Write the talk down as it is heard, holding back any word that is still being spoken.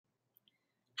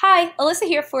Hi, Alyssa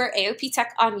here for AOP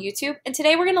Tech on YouTube, and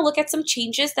today we're going to look at some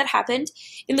changes that happened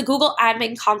in the Google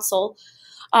Admin Console,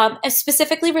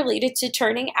 specifically related to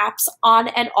turning apps on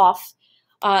and off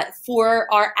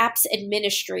for our apps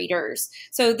administrators.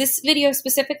 So this video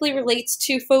specifically relates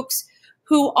to folks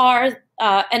who are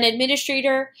an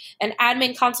administrator, an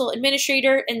admin console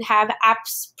administrator, and have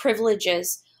apps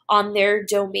privileges on their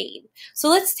domain. So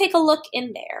let's take a look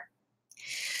in there.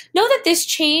 Know that this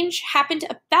change happened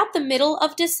about the middle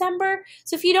of December,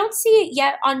 so if you don't see it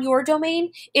yet on your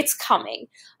domain, it's coming.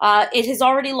 It has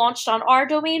already launched on our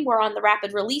domain. We're on the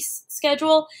rapid release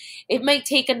schedule. It might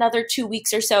take another 2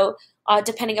 weeks or so,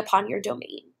 depending upon your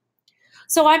domain.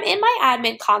 So I'm in my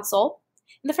admin console,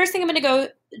 and the first thing I'm going to go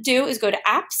do is go to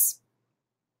Apps,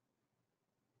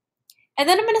 and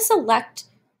then I'm going to select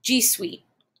G Suite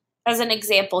as an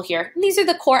example here. And these are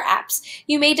the core apps.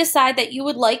 You may decide that you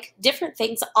would like different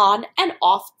things on and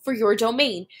off for your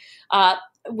domain,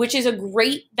 which is a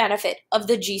great benefit of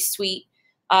the G Suite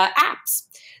apps.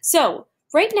 So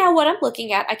right now what I'm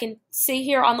looking at, I can see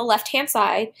here on the left-hand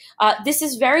side, this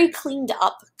is very cleaned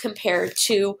up compared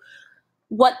to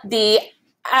what the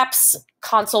apps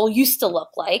console used to look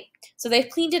like. So they've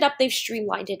cleaned it up, they've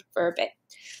streamlined it for a bit.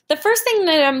 The first thing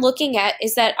that I'm looking at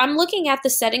is that I'm looking at the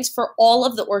settings for all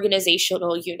of the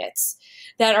organizational units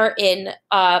that are in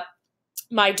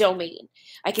my domain.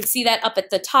 I can see that up at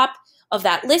the top of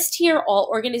that list here, all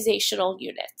organizational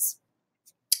units.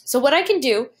 So what I can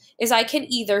do is I can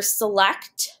either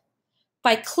select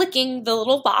by clicking the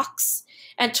little box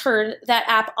and turn that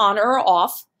app on or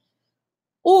off,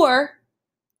 or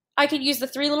I can use the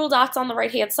three little dots on the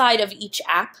right-hand side of each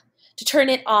app to turn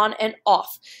it on and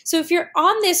off. So if you're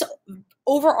on this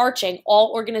overarching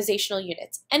all organizational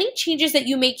units, any changes that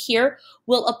you make here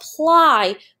will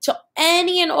apply to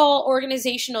any and all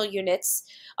organizational units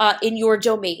in your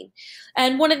domain.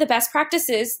 And one of the best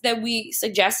practices that we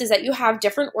suggest is that you have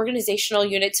different organizational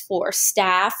units for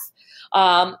staff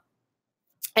and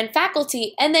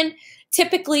faculty, and then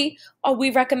typically,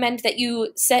 we recommend that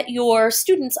you set your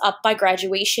students up by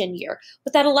graduation year.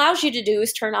 What that allows you to do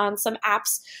is turn on some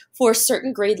apps for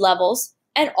certain grade levels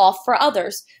and off for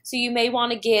others. So you may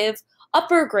want to give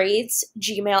upper grades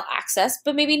Gmail access,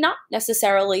 but maybe not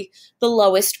necessarily the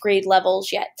lowest grade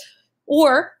levels yet.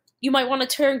 Or you might want to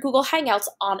turn Google Hangouts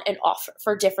on and off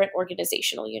for different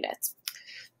organizational units.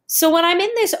 So when I'm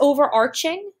in this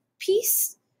overarching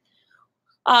piece,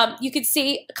 you can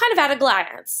see kind of at a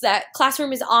glance that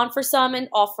Classroom is on for some and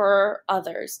off for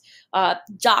others.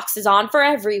 Docs is on for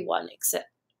everyone,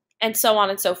 and so on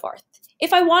and so forth.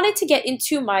 If I wanted to get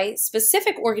into my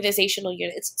specific organizational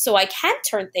units so I can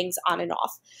turn things on and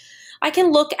off, I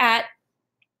can look at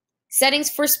settings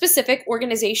for specific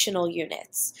organizational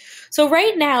units. So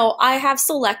right now I have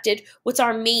selected what's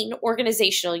our main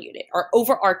organizational unit, our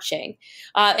overarching.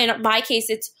 In my case,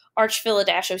 it's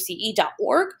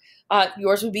archvilla-oce.org.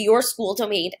 Yours would be your school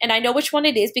domain. And I know which one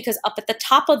it is because up at the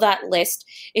top of that list,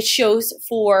 it shows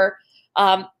for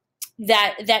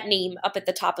that name up at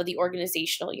the top of the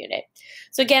organizational unit.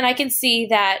 So again, I can see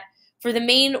that for the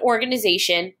main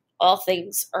organization, all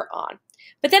things are on.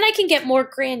 But then I can get more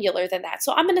granular than that.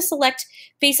 So I'm going to select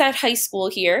Bayside High School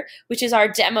here, which is our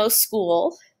demo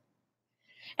school.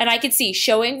 And I can see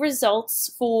showing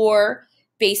results for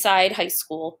Bayside High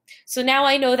School. So now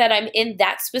I know that I'm in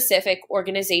that specific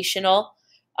organizational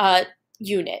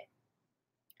unit.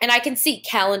 And I can see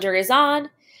calendar is on,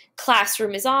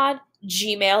 Classroom is on,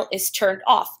 Gmail is turned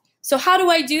off. So how do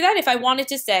I do that? If I wanted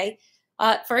to say,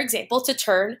 for example, to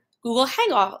turn Google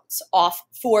Hangouts off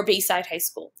for Bayside High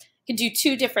School, I can do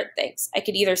two different things. I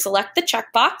could either select the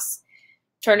checkbox,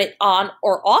 turn it on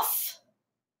or off,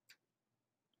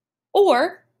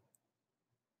 or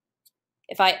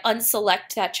if I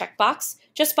unselect that checkbox,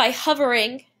 just by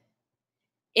hovering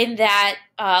in that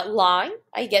line,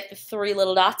 I get the three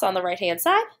little dots on the right-hand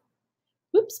side.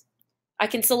 Oops. I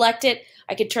can select it.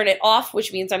 I can turn it off,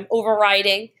 which means I'm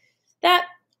overriding that,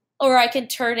 or I can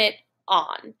turn it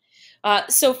on.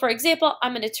 So for example,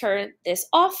 I'm going to turn this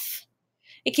off.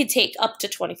 It can take up to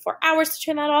 24 hours to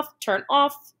turn that off, turn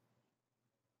off.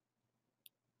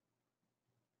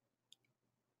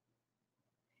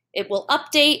 It will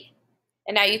update.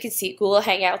 And now you can see Google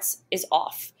Hangouts is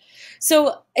off.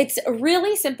 So it's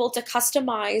really simple to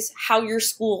customize how your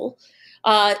school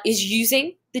is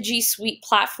using the G Suite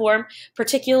platform,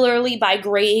 particularly by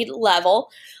grade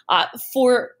level,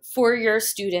 for your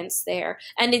students there.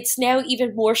 And it's now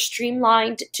even more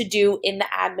streamlined to do in the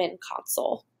admin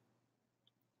console.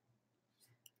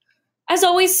 As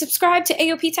always, subscribe to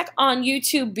AOP Tech on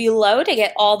YouTube below to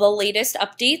get all the latest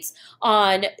updates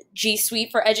on G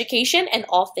Suite for Education and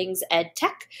all things ed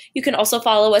tech. You can also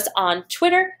follow us on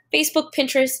Twitter, Facebook,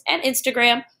 Pinterest, and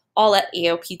Instagram, all at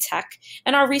AOP Tech.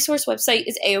 And our resource website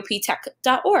is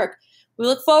aoptech.org. We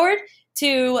look forward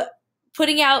to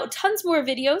putting out tons more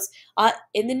videos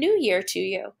in the new year to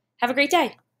you. Have a great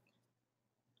day.